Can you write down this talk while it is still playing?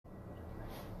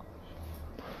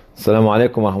Assalamu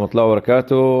alaikum wa rahmatullahi wa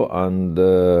barakatuh, and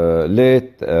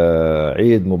late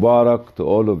Eid Mubarak to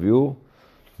all of you.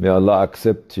 May Allah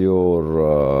accept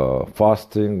your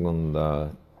fasting on the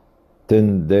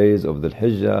 10 days of the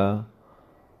Hijjah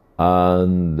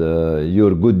and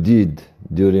your good deed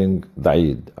during the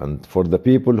Eid. And for the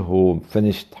people who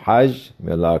finished Hajj,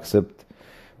 may Allah accept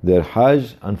their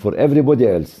Hajj, and for everybody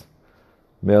else,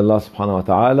 may Allah subhanahu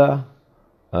wa ta'ala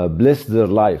bless their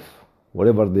life,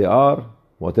 wherever they are,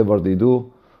 whatever they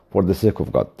do, for the sake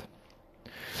of God.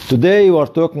 Today we are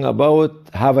talking about,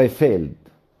 have I failed?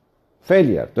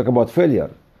 Failure. Talk about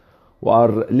failure. We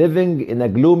are living in a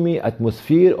gloomy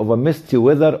atmosphere of a misty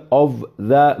weather of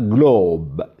the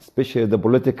globe, especially the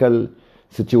political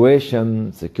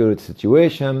situation, security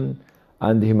situation,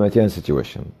 and the humanitarian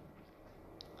situation.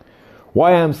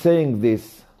 Why I am saying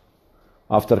this?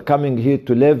 After coming here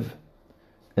to live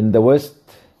in the West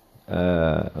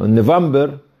in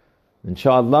November,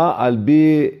 inshallah, I'll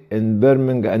be in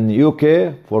Birmingham,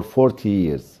 UK for 40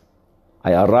 years.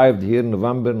 I arrived here in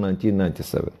November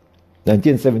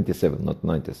 1977, not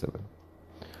 97.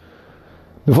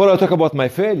 Before I talk about my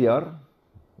failure,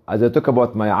 as I talk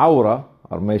about my awra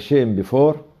or my shame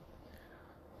before,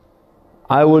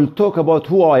 I will talk about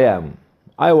who I am.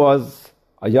 I was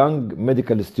a young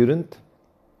medical student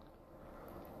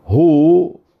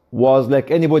who was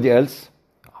like anybody else,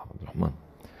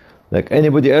 like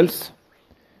anybody else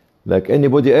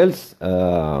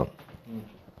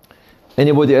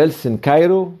in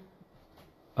Cairo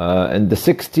in the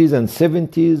 60s and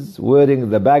 70s, wearing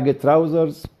the baggy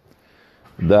trousers,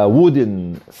 the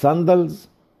wooden sandals,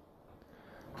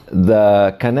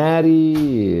 the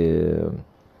canary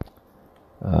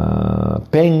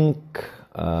pink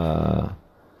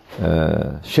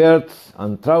shirts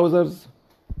and trousers,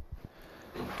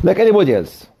 like anybody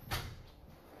else.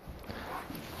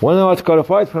 When I was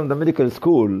qualified from the medical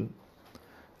school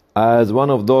as one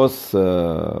of those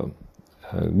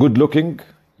good-looking,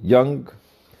 young,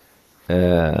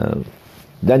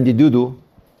 dandy-doo-doo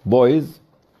boys,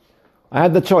 I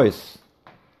had the choice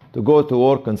to go to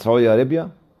work in Saudi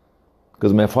Arabia,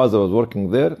 because my father was working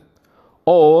there,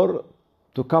 or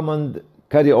to come and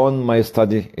carry on my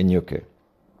study in UK.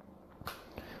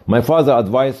 My father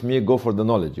advised me, go for the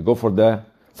knowledge, go for the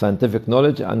scientific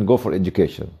knowledge, and go for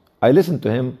education. I listened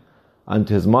to him and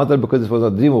to his mother because it was a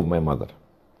dream of my mother.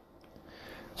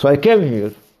 So I came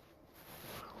here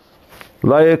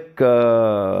like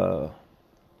there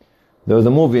was a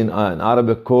movie in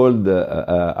Arabic called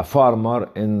A Farmer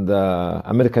in the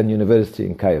American University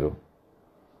in Cairo.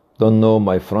 Don't know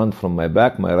my front from my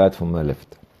back, my right from my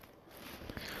left.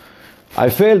 I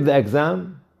failed the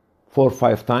exam 4 or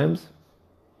 5 times,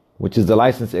 which is the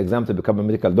license exam to become a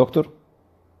medical doctor.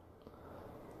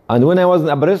 And when I was in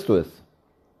Aberystwyth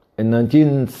in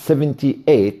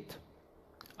 1978,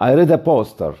 I read a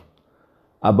poster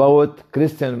about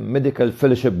Christian Medical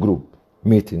Fellowship Group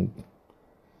meeting.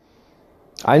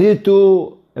 I needed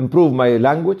to improve my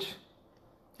language,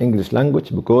 English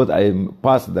language, because I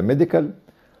passed the medical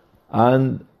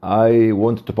and I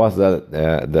wanted to pass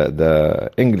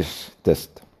the English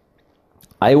test.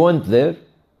 I went there.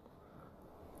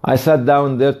 I sat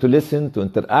down there to listen, to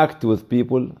interact with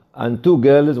people, and 2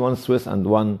 girls, one Swiss and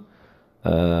one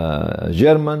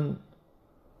German,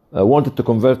 wanted to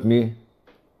convert me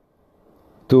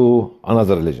to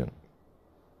another religion.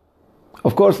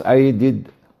 Of course, I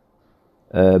did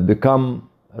become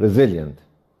resilient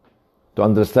to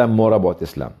understand more about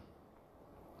Islam.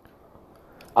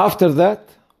 After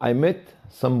that, I met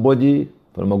somebody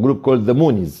from a group called the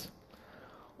Moonies,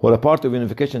 who are a part of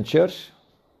Unification Church,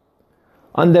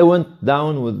 and I went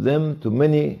down with them to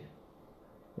many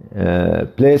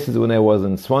places when I was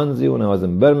in Swansea, when I was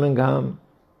in Birmingham,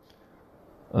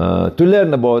 to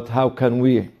learn about how can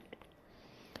we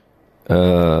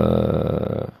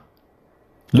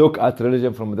look at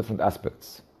religion from different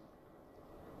aspects.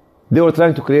 They were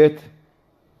trying to create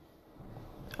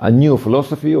a new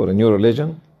philosophy or a new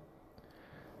religion.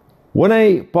 When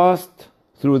I passed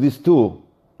through these 2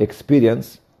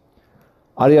 experiences,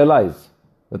 I realized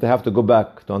that I have to go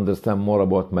back to understand more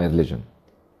about my religion.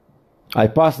 I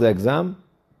passed the exam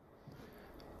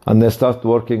and I started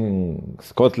working in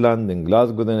Scotland, in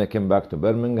Glasgow. Then I came back to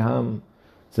Birmingham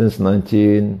since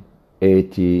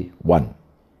 1981.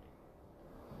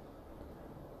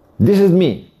 This is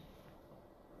me,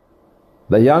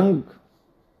 the young,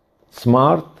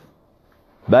 smart,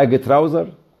 baggy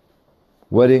trouser,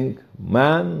 wearing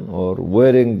man or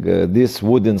wearing this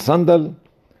wooden sandal,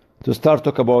 to start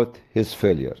talk about his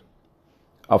failure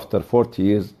after 40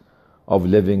 years of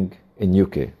living in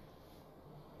UK.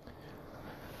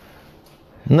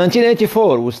 In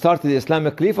 1984, we started the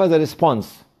Islamic Relief as a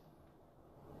response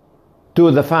to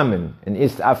the famine in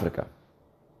East Africa.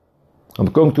 I'm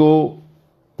going to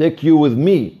take you with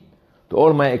me to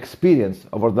all my experience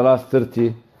over the last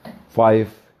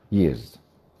 35 years.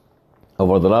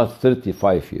 Over the last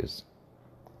 35 years.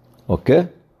 Okay?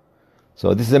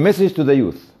 So this is a message to the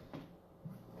youth.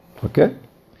 Okay?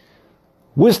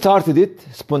 We started it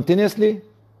spontaneously.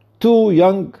 2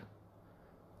 young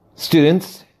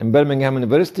students in Birmingham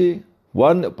University,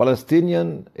 one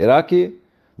Palestinian, Iraqi,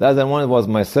 the other one was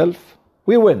myself.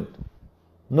 We went.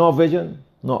 No vision,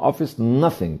 no office,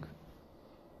 nothing.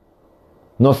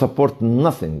 No support,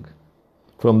 nothing.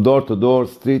 From door to door,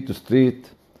 street to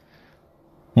street,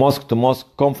 mosque to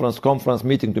mosque, conference,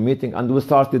 meeting to meeting, and we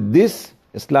started this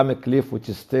Islamic Relief, which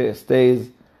stays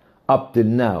up till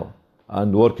now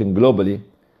and working globally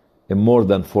in more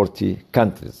than 40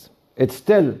 countries. It's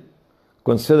still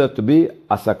considered to be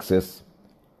a success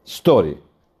story,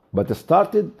 but it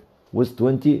started with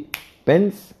 20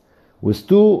 pence, with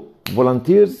 2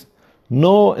 volunteers,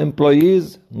 no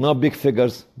employees, no big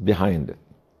figures behind it.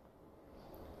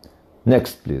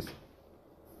 Next, please.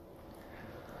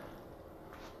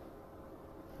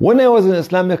 When I was in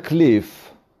Islamic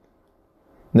Relief,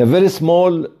 in a very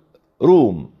small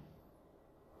room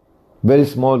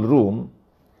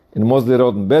in Mosley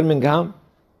Road in Birmingham,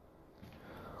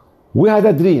 we had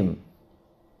a dream.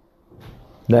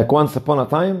 Like once upon a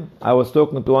time, I was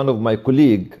talking to one of my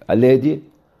colleagues, a lady.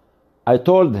 I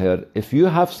told her, if you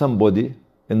have somebody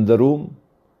in the room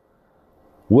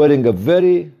wearing a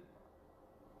very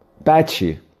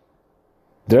patchy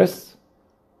dress,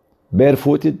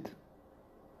 barefooted,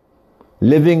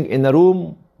 living in a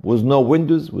room with no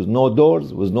windows, with no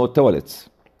doors, with no toilets,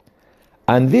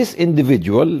 and this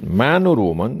individual, man or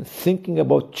woman, thinking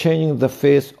about changing the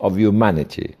face of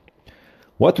humanity,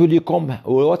 what will you call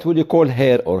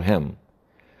her or him?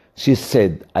 She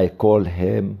said, I call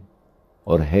him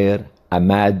or her a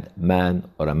mad man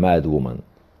or a mad woman.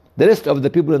 The rest of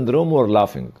the people in the room were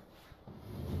laughing.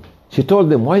 She told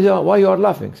them, why you are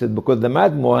laughing? She said, because the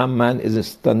mad man is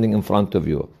standing in front of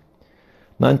you.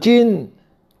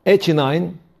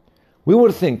 1989, we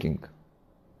were thinking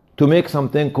to make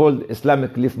something called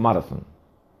Islamic Relief Marathon.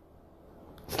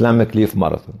 Islamic Relief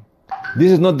Marathon.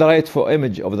 This is not the rightful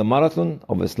image of the marathon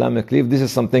of Islamic Relief. This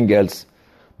is something else.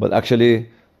 But actually,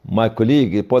 my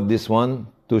colleague, he put this one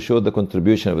to show the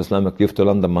contribution of Islamic Relief to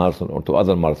London Marathon or to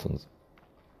other marathons.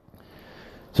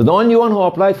 So the only one who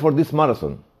applied for this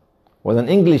marathon was an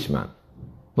Englishman,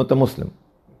 not a Muslim.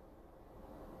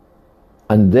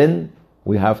 And then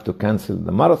we have to cancel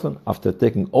the marathon after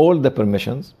taking all the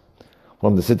permissions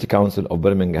from the City Council of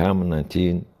Birmingham in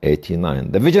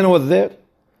 1989. The vision was there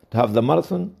to have the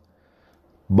marathon,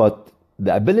 but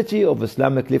the ability of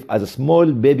Islamic Relief as a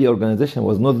small baby organization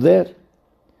was not there.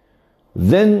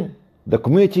 Then the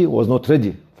community was not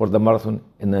ready for the marathon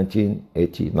in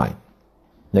 1989.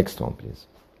 Next one, please.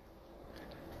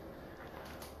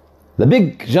 The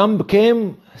big jump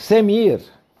came same year.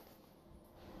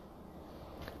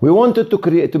 We wanted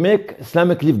to make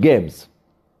Islamic Relief games.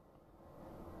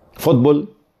 Football,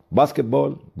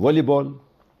 basketball, volleyball,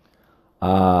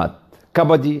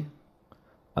 kabaddi,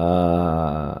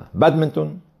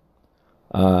 badminton,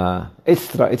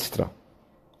 etc.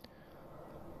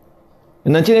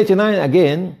 In 1989,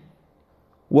 again,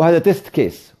 we had a test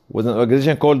case with an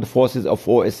organization called Forces of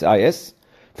OSIS,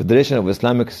 Federation of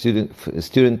Islamic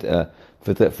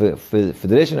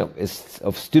Federation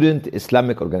of Student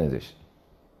Islamic Organization,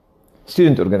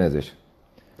 student organization.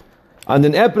 And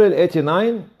in April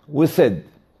 89, we said,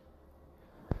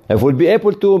 if we'll be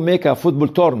able to make a football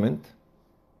tournament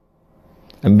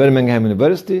in Birmingham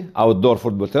University, outdoor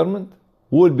football tournament,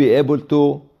 we'll be able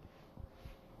to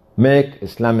make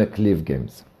Islamic Relief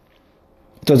games.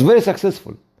 It was very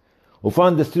successful. We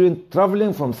found the students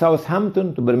traveling from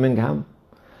Southampton to Birmingham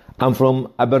and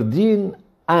from Aberdeen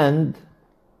and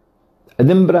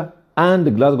Edinburgh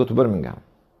and Glasgow to Birmingham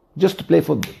just to play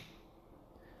football.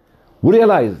 We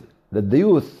realized that the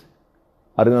youth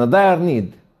are in a dire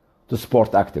need to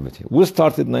sport activity. We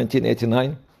started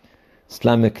 1989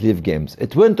 Islamic Relief Games.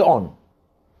 It went on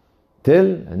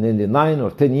till nearly 9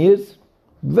 or 10 years,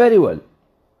 very well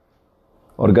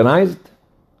organized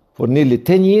for nearly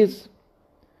 10 years.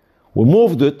 We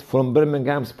moved it from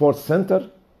Birmingham Sports Center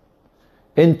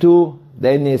into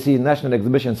the NAC National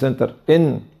Exhibition Center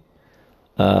in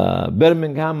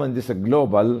Birmingham, and this is a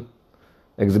global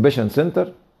exhibition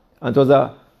center. And it was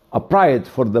a pride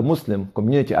for the Muslim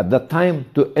community at that time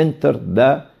to enter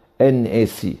the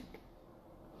NAC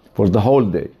for the whole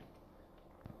day.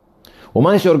 We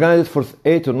managed to organize it for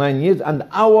 8 or 9 years, and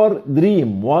our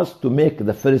dream was to make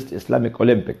the first Islamic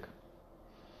Olympic.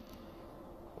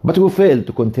 But we failed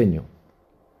to continue,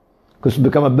 because it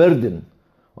became a burden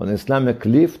on Islamic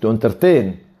Relief to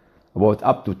entertain about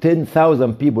up to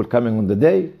 10,000 people coming on the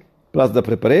day, plus the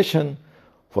preparation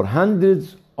for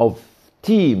hundreds of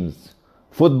teams: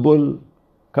 football,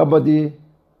 kabaddi,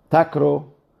 taekwondo,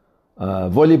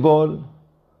 volleyball,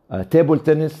 table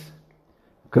tennis,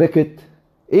 cricket.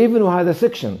 Even we had a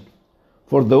section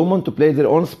for the women to play their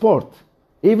own sport.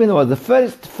 Even it was the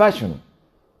first fashion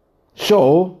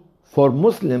show for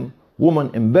Muslim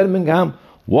women in Birmingham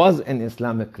was in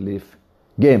Islamic Relief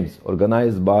Games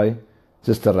organized by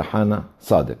Sister Rahana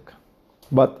Sadiq.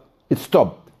 But it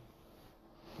stopped.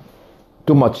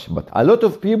 Too much. But a lot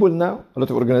of people now, a lot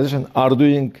of organizations are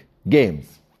doing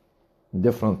games in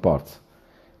different parts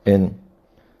in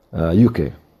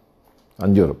UK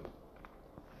and Europe.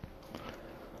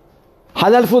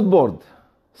 Halal food board.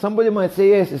 Somebody might say,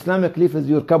 yes, Islamic Relief is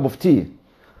your cup of tea.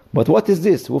 But what is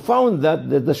this? We found that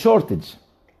there's a shortage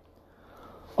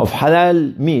of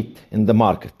halal meat in the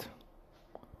market.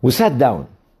 We sat down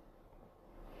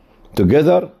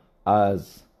together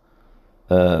as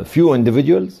a few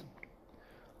individuals,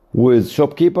 with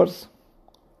shopkeepers,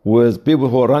 with people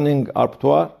who are running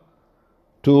abattoir,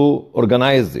 to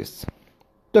organize this.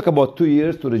 It took about 2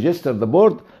 years to register the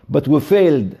board, but we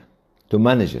failed to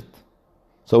manage it.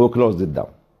 So we closed it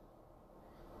down.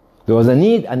 There was a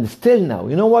need, and still now.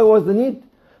 You know why was the need?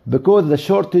 Because the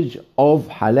shortage of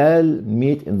halal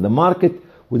meat in the market.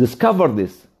 We discovered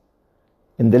this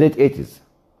in the late 80s.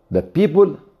 That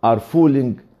people are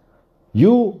fooling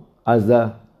you as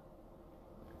a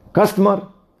customer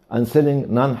and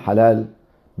selling non-halal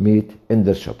meat in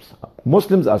their shops.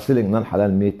 Muslims are selling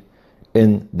non-halal meat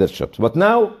in their shops. But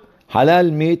now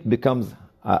halal meat becomes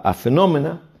a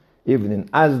phenomena, even in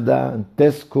Asda and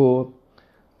Tesco,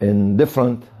 in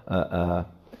different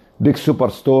big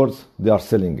superstores, they are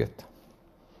selling it.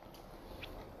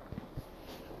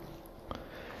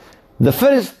 The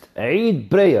first Eid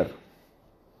prayer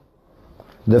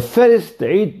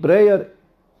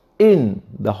in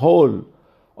the whole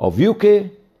of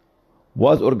UK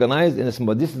was organized in a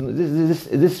small.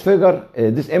 This figure,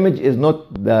 this image is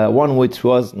not the one which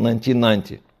was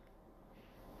 1990.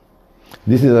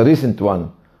 This is a recent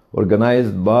one,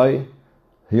 organized by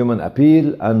Human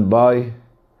Appeal and by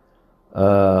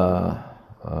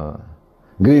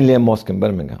Green Lane Mosque in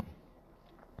Birmingham.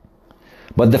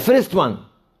 But the first one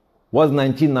was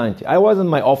 1990. I was in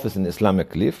my office in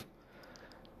Islamic Relief,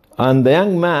 and the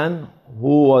young man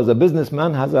who was a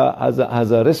businessman has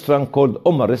a restaurant called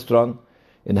Umar Restaurant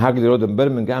in Hagley Road in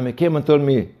Birmingham. He came and told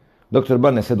me, Dr.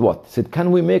 Ban, I said, what? He said,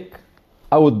 can we make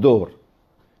outdoor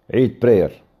Eid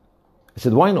prayer? I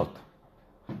said, why not?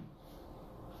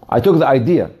 I took the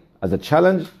idea as a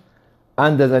challenge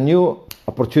and as a new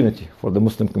opportunity for the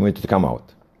Muslim community to come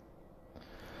out.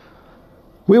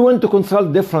 We went to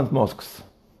consult different mosques.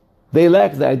 They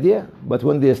liked the idea, but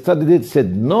when they studied it,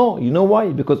 said, no, you know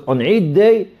why? Because on Eid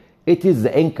day, it is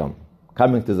the income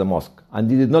coming to the mosque, and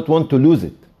they did not want to lose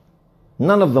it.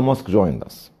 None of the mosques joined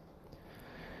us.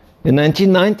 In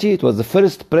 1990, it was the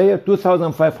first prayer.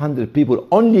 2,500 people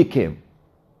only came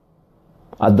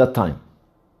at that time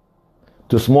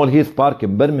to Small Heath Park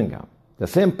in Birmingham, the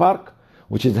same park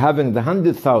which is having the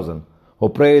 100,000 who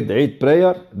prayed Eid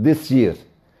prayer this year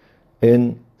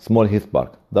in Small Heath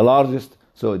Park, the largest.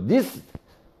 So this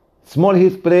Small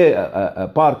Heath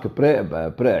Park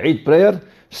Eid prayer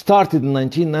started in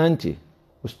 1990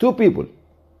 with two people.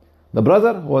 The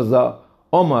brother was the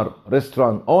Omar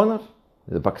restaurant owner,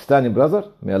 the Pakistani brother,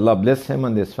 may Allah bless him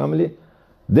and his family.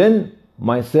 Then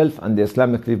myself and the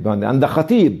Islamic Relief Band. And the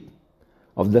Khatib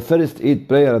of the first Eid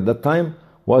prayer at that time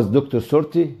was Dr.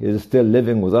 Surti. He is still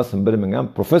living with us in Birmingham.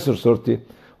 Professor Surti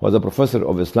was a professor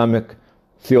of Islamic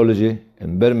theology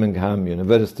in Birmingham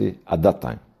University at that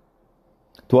time.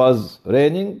 It was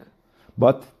raining,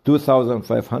 but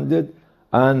 2,500,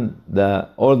 and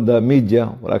all the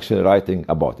media were actually writing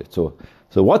about it. So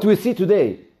what we see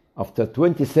today, after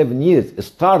 27 years, it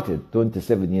started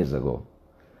 27 years ago.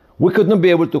 We could not be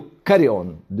able to carry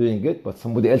on doing it, but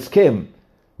somebody else came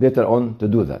later on to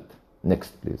do that.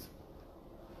 Next, please.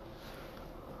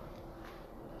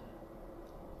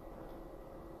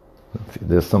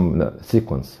 There's some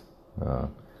sequence.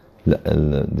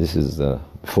 This is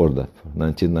before that,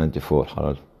 1994.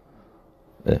 Halal.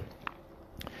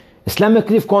 Islamic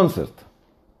Relief Concert.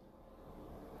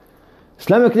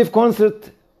 Islamic Relief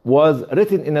Concert was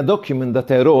written in a document that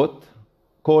I wrote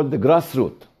called the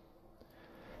Grassroot.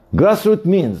 Grassroot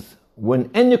means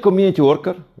when any community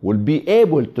worker will be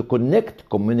able to connect,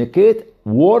 communicate,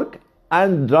 work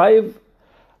and drive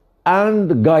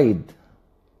and guide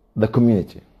the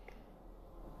community.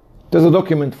 There's a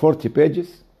document, 40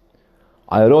 pages.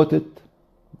 I wrote it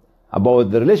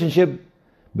about the relationship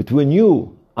between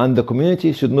you and the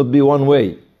community should not be one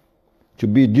way. It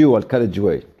should be dual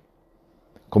carriageway.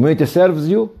 Community serves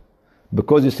you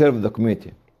because you serve the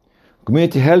community.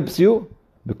 Community helps you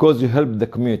because you help the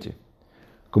community.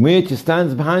 Community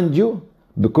stands behind you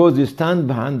because you stand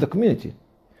behind the community.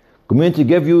 Community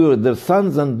gave you their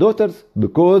sons and daughters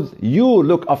because you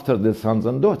look after their sons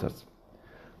and daughters.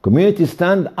 Community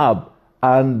stand up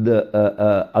and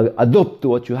adopt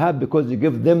what you have because you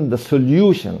give them the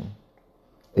solution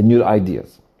in your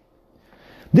ideas.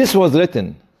 This was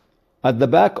written at the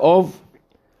back of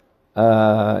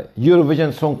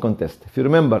Eurovision Song Contest. If you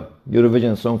remember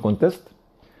Eurovision Song Contest,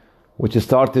 which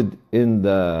started in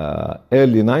the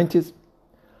early 90s,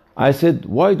 I said,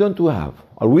 why don't we have,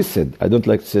 or we said, I don't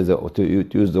like to say to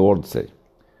use the word say,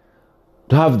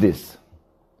 to have this.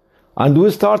 And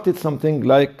we started something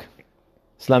like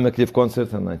Islamic Leaf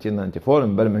Concert in 1994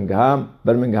 in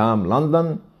Birmingham,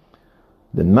 London,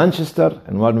 then Manchester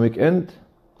in one weekend.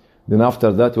 Then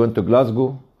after that went to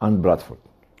Glasgow and Bradford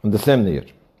in the same year.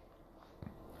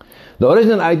 The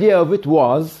original idea of it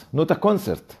was not a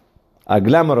concert. A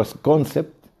glamorous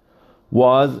concept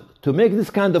was to make this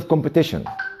kind of competition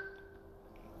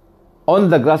on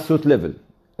the grassroots level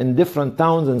in different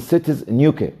towns and cities in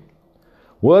UK,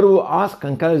 where we ask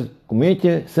and encourage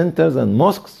community centers and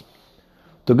mosques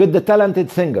to get the talented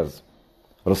singers,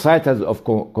 reciters of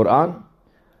Quran,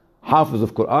 hafiz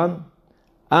of Quran,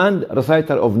 and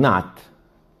reciter of Na'at.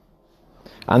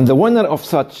 And the winner of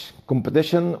such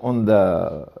competition on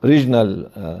the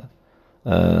regional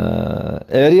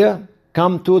area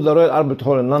come to the Royal Albert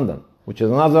Hall in London, which is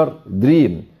another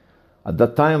dream at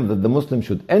that time that the Muslims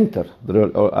should enter the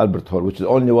Royal Albert Hall, which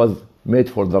only was made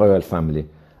for the royal family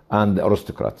and the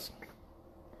aristocrats.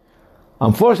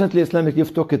 Unfortunately, Islamic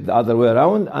Youth took it the other way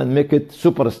around and make it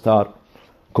superstar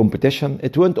competition.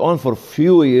 It went on for a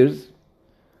few years.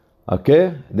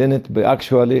 Okay, then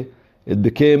it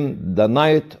became the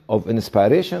night of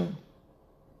inspiration.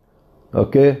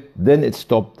 Okay, then it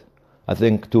stopped, I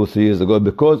think 2-3 years ago,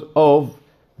 because of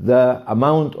the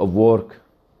amount of work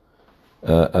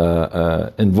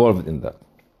involved in that.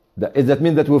 Does that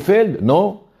mean that we failed?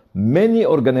 No. Many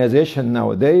organizations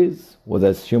nowadays, whether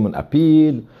it's Human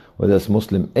Appeal, whether it's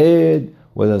Muslim Aid,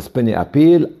 whether it's Penny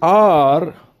Appeal,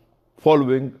 are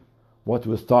following what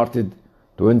we started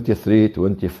 23,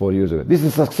 24 years ago. This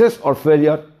is success or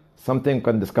failure, something we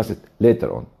can discuss it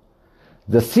later on.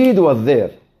 The seed was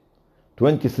there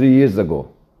 23 years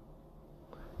ago.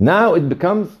 Now it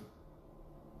becomes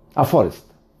a forest,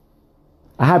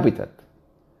 a habitat.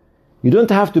 You don't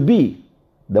have to be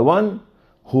the one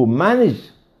who manage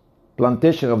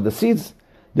plantation of the seeds,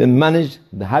 then manage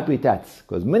the habitats,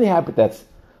 because many habitats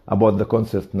about the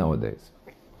concept nowadays.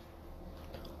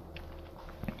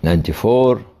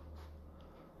 94,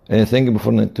 anything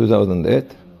before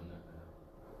 2008?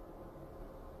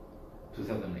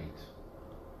 2008.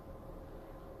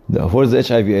 Where's the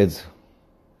HIV AIDS?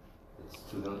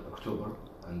 It's October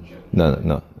and June.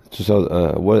 No.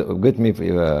 Get me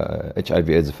HIV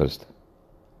AIDS first.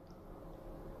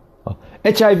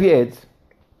 HIV AIDS.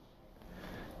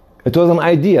 It was an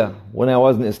idea when I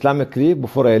was in Islamic Leaf,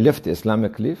 before I left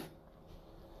Islamic Leaf,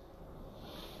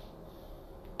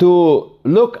 to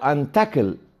look and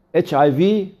tackle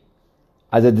HIV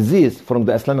as a disease from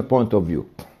the Islamic point of view.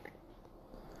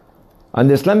 And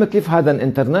the Islamic Leaf had an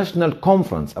international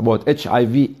conference about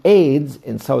HIV AIDS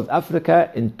in South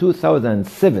Africa in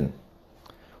 2007,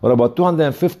 where about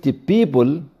 250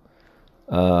 people,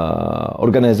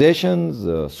 organizations,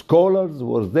 scholars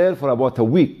were there for about a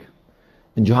week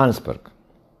in Johannesburg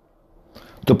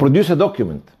to produce a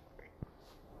document,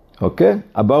 okay,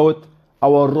 about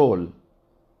our role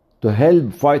to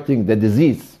help fighting the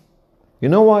disease. You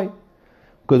know why?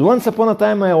 Because once upon a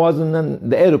time I was in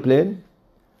the airplane,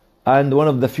 and one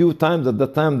of the few times at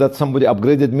that time that somebody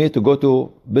upgraded me to go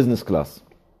to business class.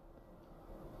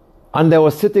 And I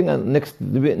was sitting, and next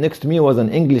to me was an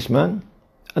Englishman,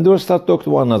 and we started talking to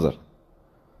one another.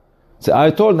 So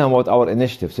I told him about our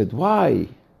initiative. Said, why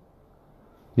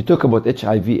you talk about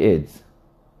HIV AIDS?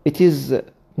 It is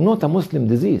not a Muslim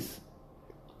disease.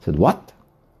 I said, what?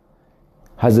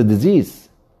 Has a disease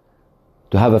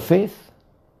to have a faith?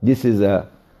 This is a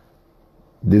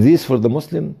disease for the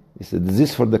Muslim. This is a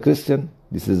disease for the Christian.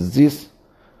 This is a disease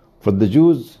for the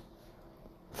Jews.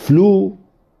 Flu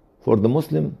for the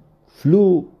Muslim.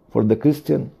 Flu for the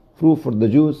Christian. Flu for the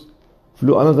Jews.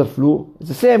 Flu, another flu. It's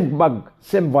the same bug,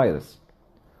 same virus.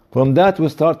 From that we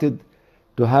started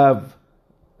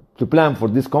to to plan for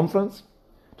this conference.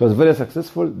 It was very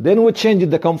successful. Then we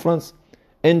changed the conference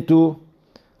into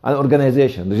an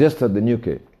organization registered in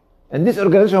UK. And this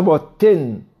organization, about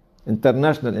 10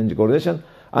 international organizations,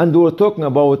 and we were talking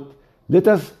about, let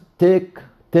us take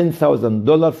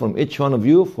 $10,000 from each one of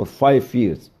you for 5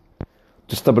 years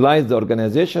to stabilize the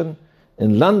organization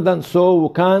in London so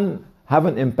we can have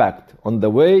an impact on the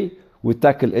way we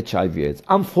tackle HIV/AIDS.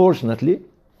 Unfortunately,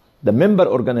 the member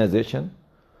organization,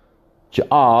 which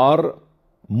are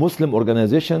Muslim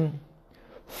organization,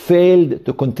 failed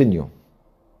to continue.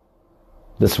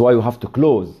 That's why we have to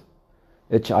close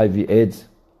HIV/AIDS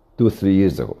 2-3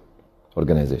 years ago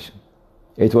organization.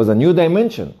 It was a new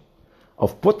dimension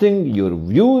of putting your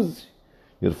views,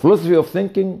 your philosophy of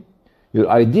thinking, your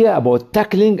idea about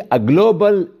tackling a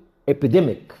global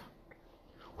epidemic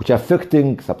which is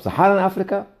affecting sub-Saharan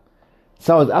Africa,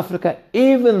 South Africa,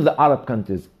 even the Arab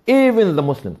countries, even the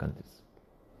Muslim countries.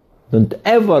 Don't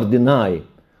ever deny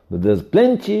that there's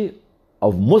plenty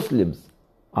of Muslims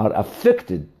are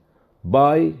affected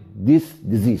by this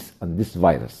disease and this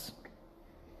virus.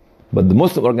 But the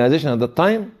Muslim organization at the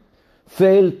time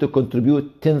failed to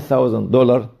contribute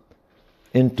 $10,000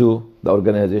 into the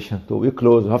organization. So we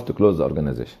have to close the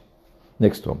organization.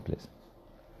 Next one, please.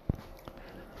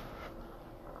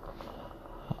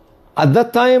 At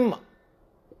that time,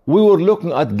 we were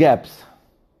looking at gaps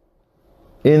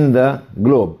in the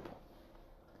globe,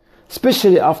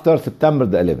 especially after September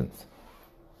the 11th.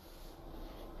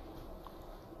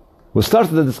 We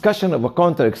started the discussion of a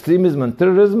counter-extremism and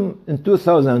terrorism in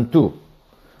 2002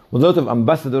 with a lot of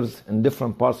ambassadors in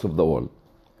different parts of the world,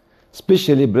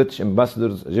 especially British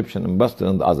ambassadors, Egyptian ambassadors,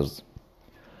 and others,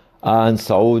 and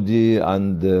Saudi,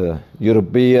 and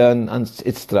European, and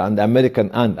etc., and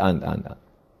American,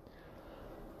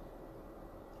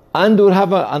 and we'll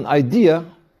have an idea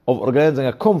of organizing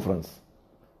a conference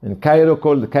in Cairo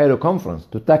called the Cairo Conference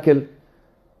to tackle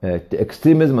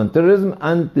extremism and terrorism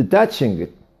and detaching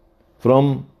it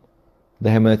from the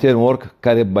humanitarian work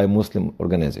carried by Muslim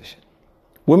organization.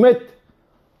 We met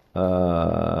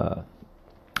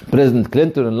President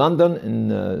Clinton in London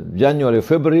in January,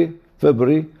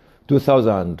 February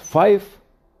 2005,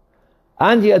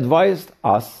 and he advised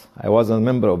us, I was a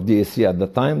member of DEC at the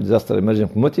time, Disaster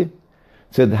Emergency Committee,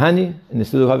 said, Hani,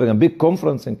 instead of having a big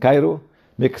conference in Cairo,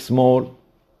 make small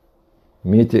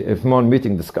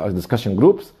meeting discussion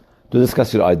groups to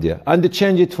discuss your idea. And they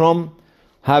changed it from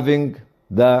having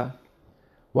the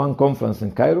one conference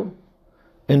in Cairo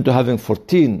into having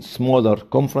 14 smaller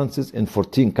conferences in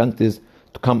 14 countries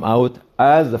to come out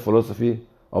as the philosophy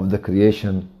of the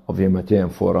creation of the Humanitarian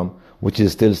Forum, which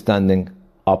is still standing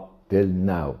up till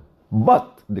now.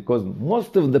 But because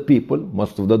most of the people,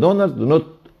 most of the donors do not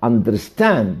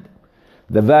understand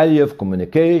the value of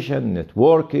communication,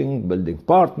 networking, building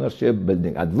partnership,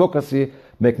 building advocacy,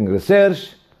 making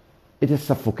research, it is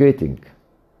suffocating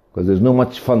because there's no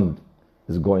much fund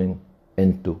is going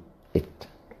into it.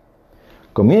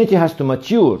 Community has to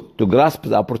mature to grasp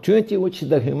the opportunity which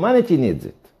the humanity needs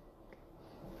it.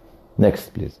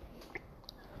 Next, please.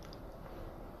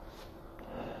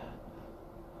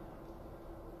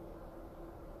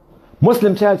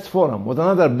 Muslim Child's Forum was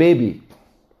another baby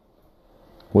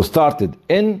who started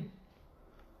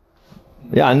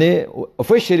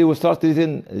officially we started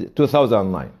in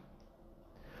 2009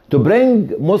 to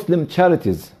bring Muslim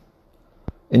charities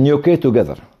in UK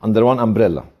together under one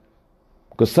umbrella.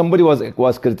 Because somebody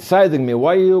was criticizing me,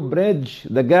 why you bridge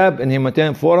the gap in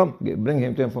Humanitarian Forum? Bring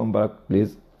Humanitarian Forum back,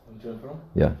 please.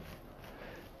 Yeah.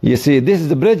 You see, this is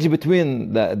the bridge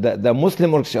between the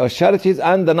Muslim charities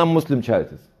and the non-Muslim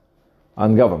charities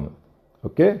and government.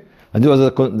 Okay? And it was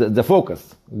the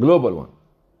focus, global one.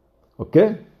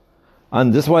 Okay?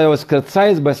 And that's why I was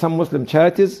criticized by some Muslim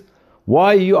charities,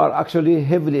 why you are actually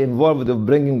heavily involved in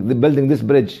building this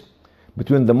bridge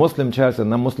between the Muslim charities and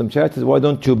non-Muslim charities. Why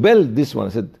don't you build this one? I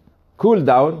said, cool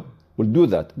down, we'll do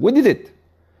that. We did it.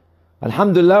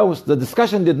 Alhamdulillah, the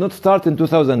discussion did not start in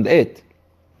 2008.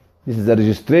 This is the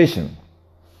registration,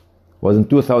 was in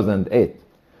 2008.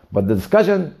 But the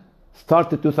discussion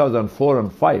started 2004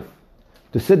 and 5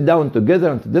 to sit down together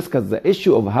and to discuss the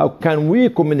issue of how can we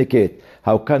communicate,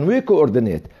 how can we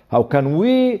coordinate, how can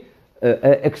we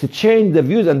exchange the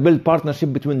views and build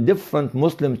partnership between different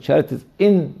Muslim charities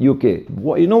in UK.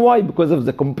 You know why? Because of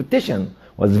the competition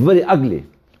was very ugly,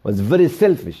 was very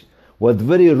selfish, was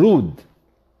very rude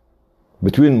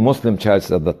between Muslim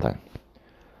charities at that time.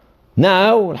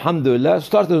 Now, alhamdulillah,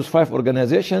 started with 5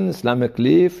 organizations: Islamic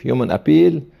Relief, Human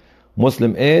Appeal,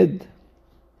 Muslim Aid,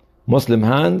 Muslim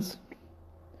Hands,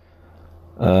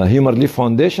 Human Relief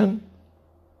Foundation.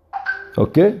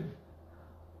 Okay?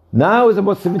 Now it's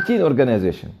about 17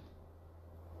 organizations.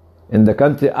 in the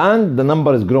country, and the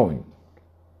number is growing.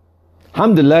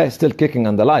 Alhamdulillah, it's still kicking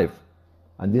and alive.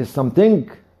 And this is something,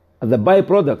 the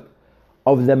byproduct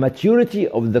of the maturity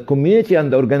of the community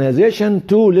and the organization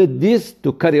to let this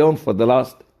to carry on for the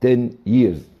last 10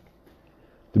 years.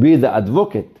 To be the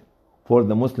advocate for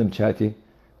the Muslim charity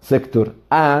sector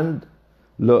and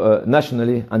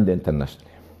nationally and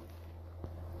internationally.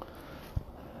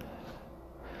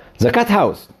 Zakat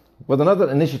House was another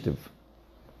initiative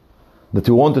that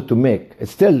we wanted to make.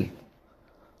 It's still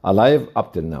alive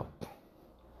up till now.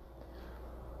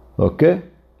 Okay?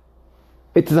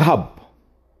 It is a hub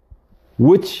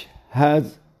which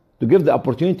has to give the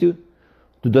opportunity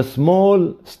to the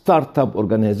small startup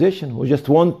organization who just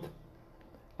want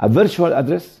a virtual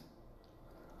address,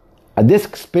 a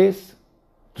desk space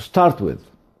to start with,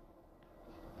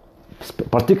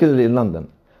 particularly in London.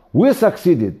 We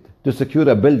succeeded to secure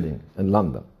a building in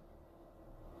London.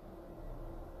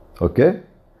 Okay?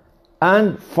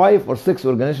 And 5 or 6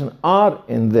 organizations are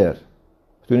in there.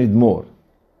 We need more.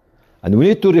 And we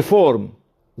need to reform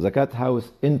Zakat House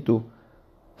into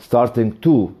starting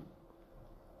to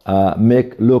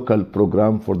make local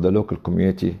program for the local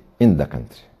community in the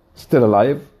country. Still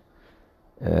alive.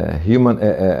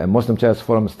 Muslim Charities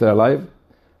Forum still alive.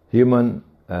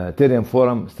 Humanitarian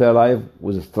Forum still alive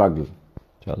with a struggle.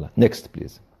 Inshallah. Next,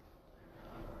 please.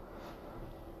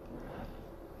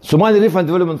 Somali Relief and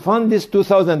Development Fund is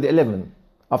 2011,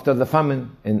 after the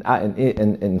famine in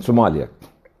Somalia.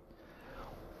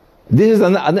 This is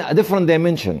a different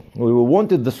dimension. We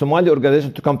wanted the Somali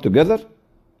organization to come together,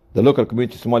 the local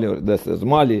community, the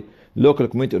Somali local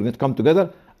community to come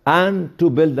together and to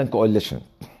build a coalition.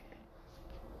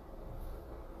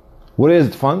 We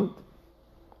raised fund,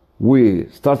 we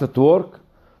started to work,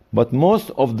 but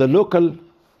most of the local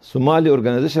Somali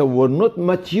organizations were not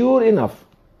mature enough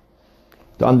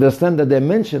to understand the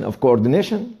dimension of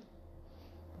coordination,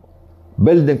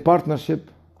 building partnership,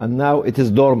 and now it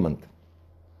is dormant.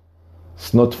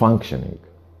 It's not functioning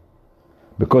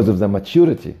because of the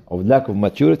lack of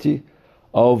maturity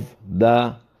of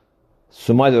the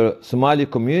Somali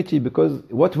community. Because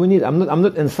what we need, I'm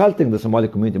not insulting the Somali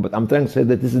community, but I'm trying to say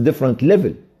that this is a different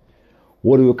level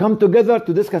where we come together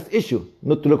to discuss issue,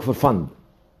 not to look for fund,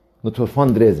 not for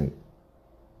fundraising.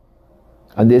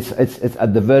 And it's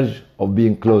at the verge of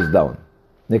being closed down.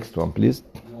 Next one, please.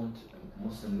 You want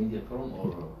Muslim Media Forum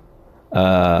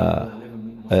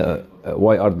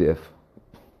or YRDF.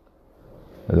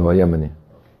 اللي هو يمني.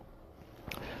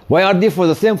 YRDF was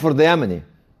the same for the Yemeni.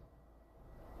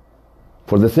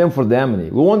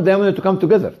 We want the Yemeni to come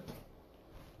together.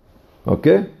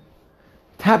 Okay?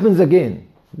 It happens again,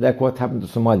 like what happened to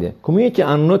Somalia. Community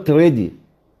are not ready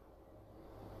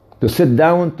to sit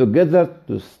down together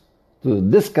to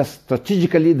discuss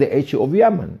strategically the issue of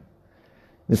Yemen.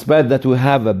 Despite that we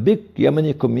have a big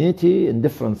Yemeni community in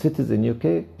different cities in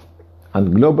UK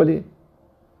and globally.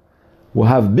 We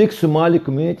have big Somali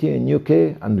community in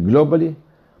UK and globally,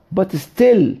 but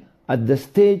still at the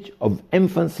stage of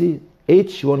infancy,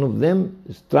 each one of them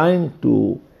is trying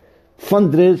to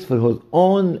fundraise for his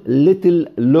own little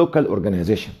local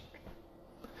organization.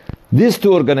 These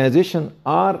two organizations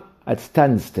are at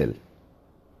standstill.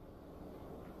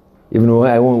 Even when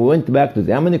I went back to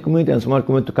the Yemeni community and Somali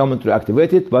community to come and to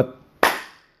activate it, but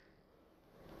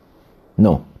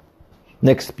no.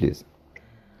 Next, please.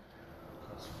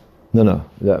 No,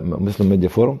 the Muslim Media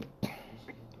Forum.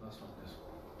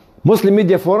 Muslim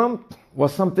Media Forum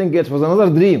was something else, was another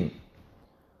dream,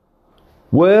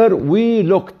 where we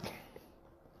looked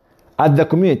at the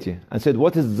community and said,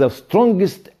 what is the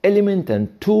strongest element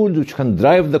and tool which can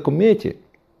drive the community,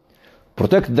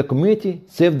 protect the community,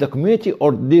 save the community,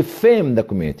 or defame the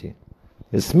community?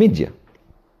 It's media.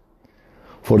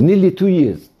 For nearly 2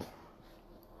 years,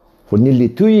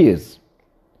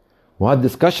 we had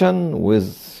discussion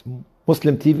with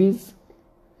Muslim TVs,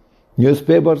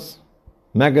 newspapers,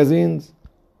 magazines,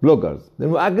 bloggers. Then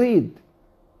we agreed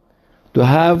to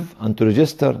have and to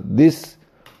register this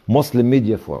Muslim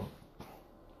Media Forum.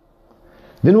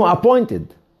 Then we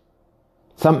appointed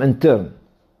some intern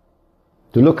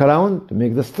to look around to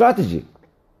make the strategy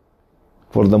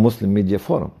for the Muslim Media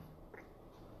Forum.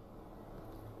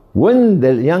 When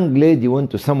the young lady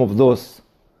went to some of those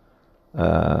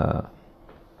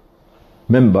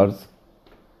members,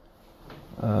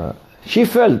 she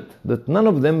felt that none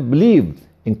of them believed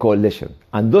in coalition.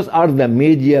 And those are the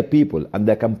media people, and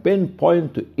the campaign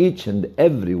point to each and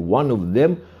every one of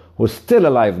them who's still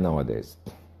alive nowadays.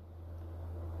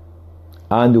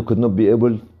 And we could not be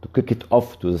able to kick it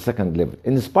off to the second level.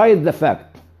 In spite of the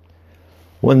fact,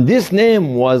 when this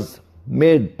name was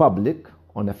made public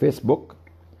on a Facebook,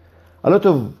 a lot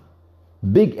of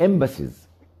big embassies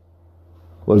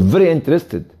were very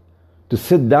interested to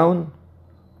sit down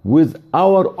with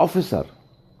our officer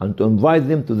and to invite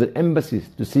them to their embassies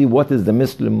to see what is the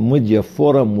Muslim Media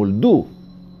Forum will do.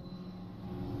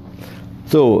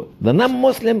 So the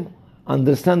non-Muslim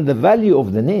understand the value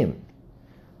of the name,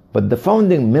 but the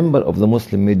founding member of the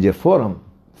Muslim Media Forum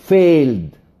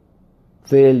failed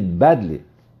badly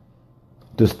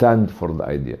to stand for the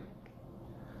idea.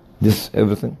 This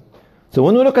everything. So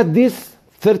when we look at these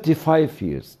 35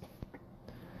 years,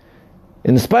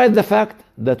 in spite of the fact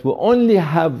that we only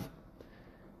have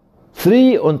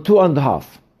 3 or 2.5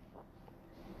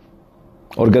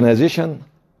 organizations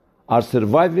are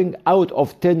surviving out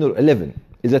of 10 or 11.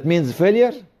 Is that means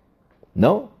failure?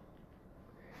 No.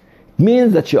 It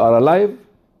means that you are alive,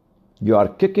 you are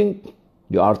kicking,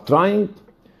 you are trying,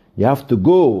 you have to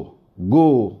go,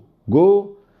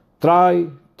 try.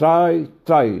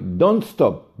 Don't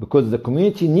stop, because the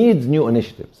community needs new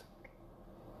initiatives.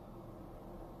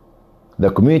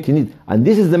 The community needs, and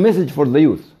this is the message for the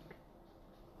youth.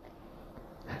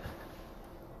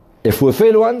 If we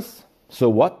fail once, so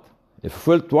what? If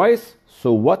we fail twice,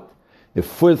 so what?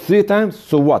 If we fail 3 times,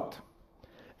 so what?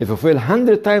 If we fail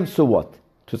 100 times, so what?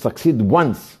 To succeed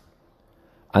once.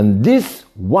 And this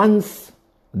one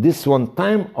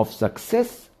time of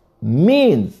success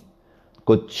means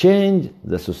could change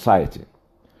the society,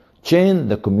 change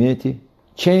the community,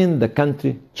 change the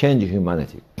country, change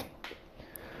humanity.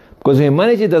 Because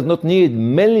humanity does not need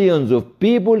millions of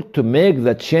people to make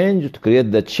the change, to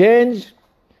create the change.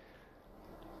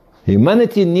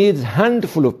 Humanity needs a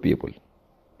handful of people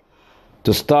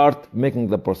to start making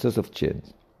the process of change.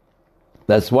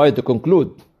 That's why, to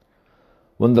conclude,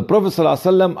 when the Prophet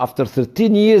ﷺ, after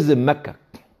 13 years in Mecca,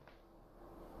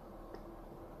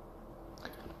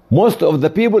 most of the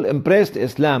people embraced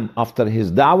Islam after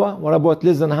his da'wah were about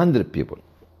less than 100 people.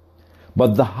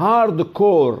 But the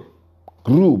hardcore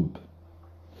group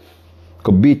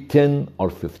could be 10 or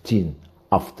 15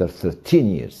 after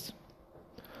 13 years.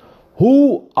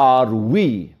 Who are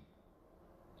we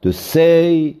to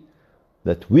say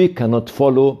that we cannot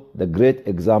follow the great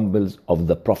examples of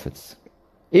the prophets?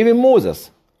 Even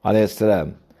Moses, alayhi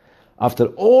salam, after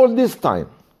all this time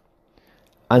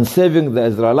and saving the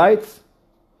Israelites,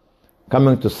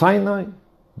 coming to Sinai,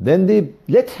 then they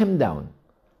let him down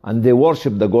and they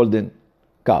worshiped the golden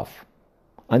calf.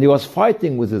 And he was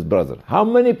fighting with his brother. How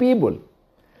many people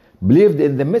believed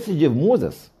in the message of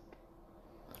Moses,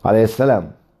 alayhi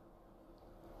salam?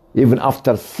 Even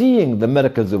after seeing the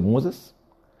miracles of Moses,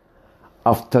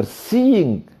 after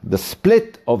seeing the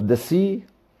split of the sea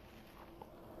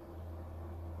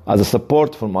as a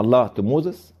support from Allah to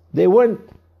Moses, they went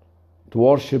to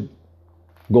worship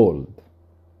gold.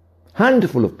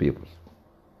 Handful of people,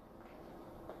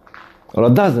 or a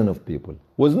dozen of people.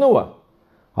 With Noah,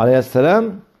 alayhi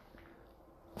salam,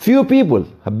 few people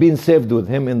have been saved with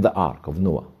him in the ark of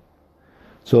Noah.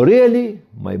 So really,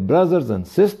 my brothers and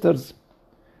sisters,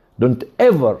 don't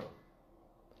ever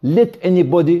let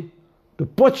anybody to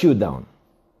put you down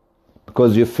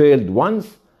because you failed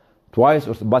once, twice,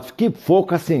 but keep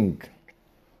focusing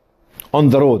on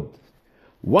the road.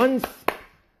 Once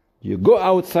you go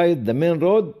outside the main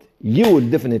road, you will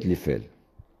definitely fail.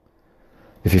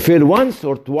 If you fail once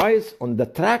or twice on the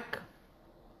track,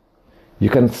 you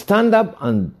can stand up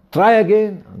and try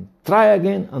again, and try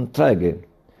again, and try again.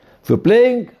 If you're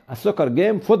playing a soccer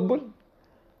game, football,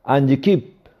 and you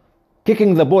keep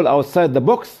kicking the ball outside the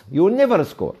box, you will never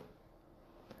score.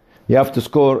 You have to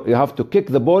score, you have to kick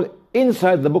the ball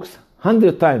inside the box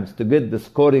 100 times to get the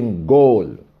scoring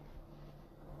goal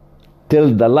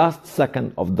till the last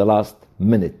second of the last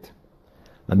minute.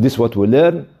 And this is what we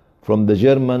learn from the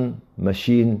German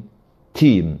machine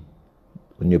team.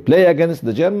 When you play against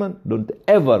the German, don't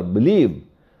ever believe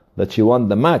that you won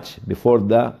the match before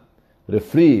the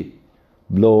referee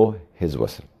blow his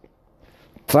whistle.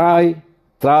 Try,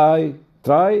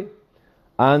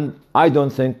 and I don't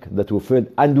think that we fail,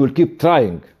 and we'll keep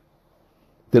trying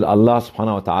till Allah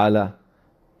subhanahu wa ta'ala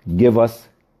give us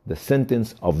the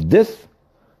sentence of death,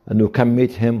 and we can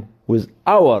meet him with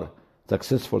our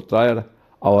successful trial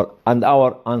and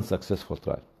our unsuccessful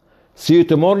trial. See you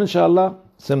tomorrow inshallah,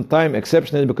 same time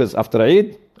exceptionally because after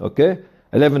Eid, okay,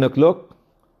 11 o'clock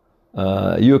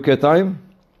UK time,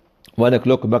 1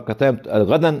 o'clock Makkah time.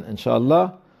 غدا ان شاء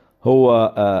الله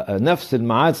هو نفس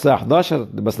الميعاد الساعة 11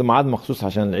 بس الميعاد مخصوص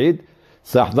عشان العيد،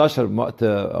 الساعة 11 وقت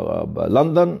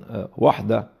لندن،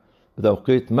 1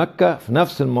 بتوقيت مكة، في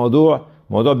نفس الموضوع.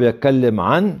 موضوع بيتكلم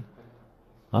عن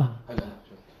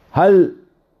هل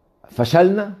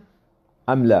فشلنا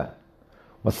أم لا.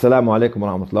 والسلام عليكم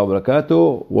ورحمة الله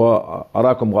وبركاته،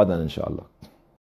 وأراكم غدا إن شاء الله.